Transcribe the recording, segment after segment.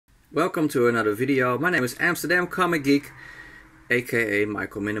Welcome to another video. My name is Amsterdam Comic Geek, aka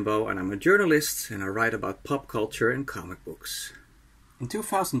Michael Mignola, and I'm a journalist and I write about pop culture and comic books. In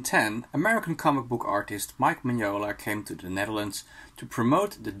 2010, American comic book artist Mike Mignola came to the Netherlands to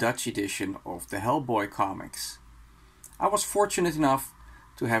promote the Dutch edition of the Hellboy comics. I was fortunate enough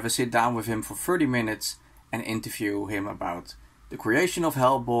to have a sit down with him for 30 minutes and interview him about the creation of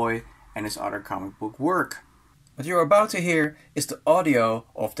Hellboy and his other comic book work. What you're about to hear is the audio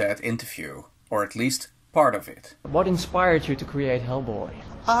of that interview, or at least part of it. What inspired you to create Hellboy?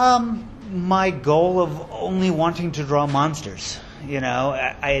 My goal of only wanting to draw monsters. You know,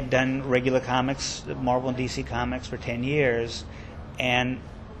 I had done regular comics, Marvel and DC comics for 10 years, and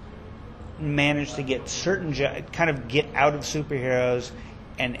managed to get get out of superheroes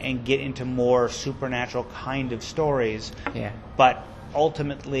and get into more supernatural kind of stories. Yeah. But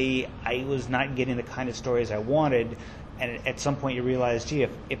ultimately, I was not getting the kind of stories I wanted, and at some point you realize, gee,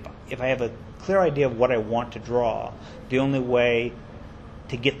 if I have a clear idea of what I want to draw, the only way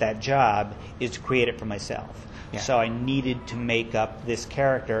to get that job is to create it for myself. Yeah. So I needed to make up this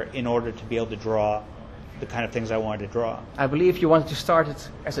character in order to be able to draw the kind of things I wanted to draw. I believe you wanted to start it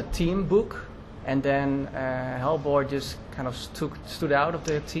as a team book, and then Hellboy just kind of stood out of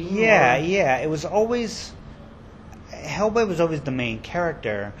the team? Yeah. It was always... Hellboy was always the main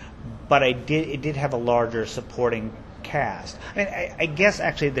character, but it did have a larger supporting cast. I mean, I guess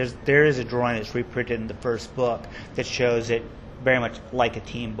actually there is a drawing that's reprinted in the first book that shows it very much like a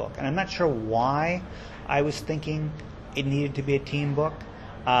team book, and I'm not sure why I was thinking it needed to be a team book.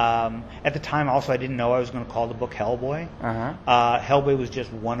 At the time, also, I didn't know I was going to call the book Hellboy. Hellboy was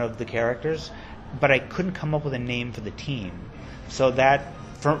just one of the characters, but I couldn't come up with a name for the team. So that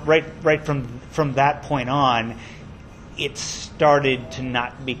right from that point on, it started to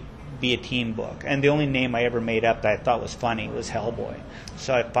not be a team book. And the only name I ever made up that I thought was funny was Hellboy.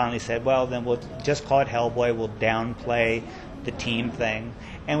 So I finally said, well, then we'll just call it Hellboy. We'll downplay the team thing.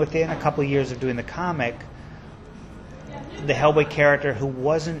 And within a couple of years of doing the comic, the Hellboy character, it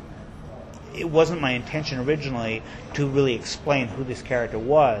wasn't my intention originally to really explain who this character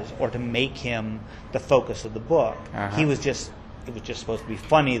was or to make him the focus of the book. It was just supposed to be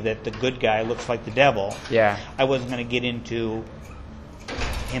funny that the good guy looks like the devil. Yeah. I wasn't going to get into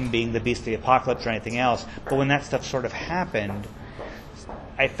him being the beast of the apocalypse or anything else. But when that stuff sort of happened,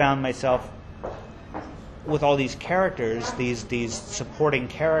 I found myself with all these characters, these supporting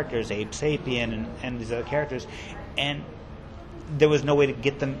characters, Abe Sapien and these other characters, and there was no way to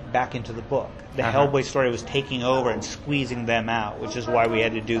get them back into the book. The Hellboy story was taking over and squeezing them out, which is why we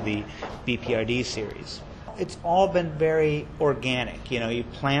had to do the BPRD series. It's all been very organic. You know, you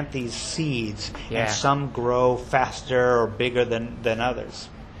plant these seeds, and some grow faster or bigger than others.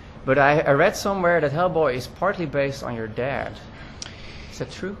 But I read somewhere that Hellboy is partly based on your dad. Is that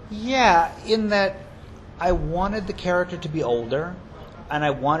true? Yeah, in that I wanted the character to be older, and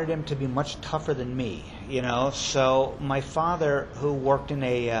I wanted him to be much tougher than me. You know, so my father, who worked in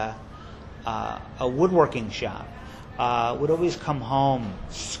a woodworking shop, would always come home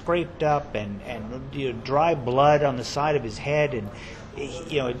scraped up and dry blood on the side of his head, and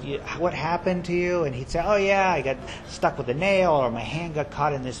what happened to you? And he'd say, oh yeah, I got stuck with a nail, or my hand got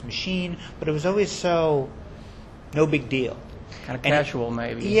caught in this machine. But it was always so no big deal, kind of casual,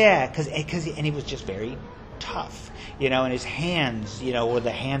 maybe. Yeah, because he was just very tough, and his hands, were the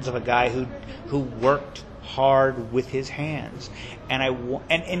hands of a guy who worked hard with his hands, and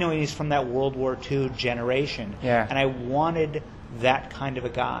he's from that World War II generation, and I wanted that kind of a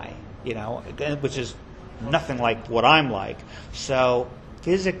guy, which is nothing like what I'm like. So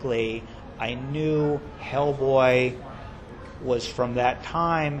physically, I knew Hellboy was from that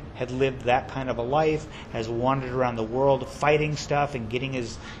time, had lived that kind of a life, has wandered around the world fighting stuff and getting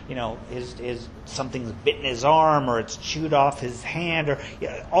his something's bitten his arm or it's chewed off his hand, or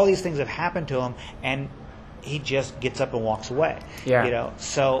all these things have happened to him, and he just gets up and walks away.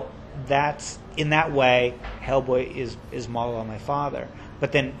 So that's, in that way, Hellboy is modeled on my father.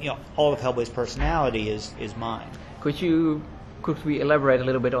 But then, all of Hellboy's personality is mine. Could we elaborate a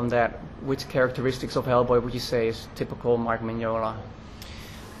little bit on that? Which characteristics of Hellboy would you say is typical Mike Mignola?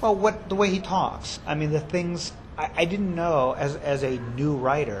 Well, the way he talks. I mean, the things I didn't know as a new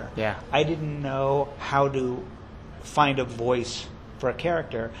writer. Yeah. I didn't know how to find a voice for a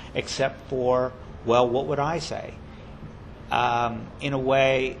character except for, well, what would I say? In a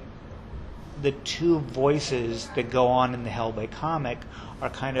way, the two voices that go on in the Hellboy comic are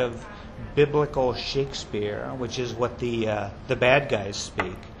kind of biblical Shakespeare, which is what the bad guys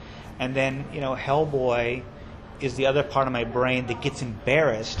speak, and then Hellboy is the other part of my brain that gets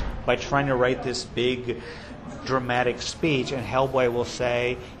embarrassed by trying to write this big dramatic speech, and Hellboy will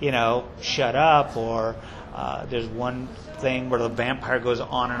say, shut up, or there's one thing where the vampire goes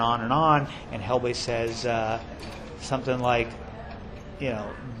on and on and on, and Hellboy says something like,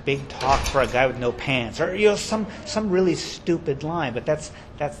 big talk for a guy with no pants, or some really stupid line. But that's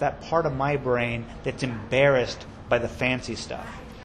that part of my brain that's embarrassed by the fancy stuff.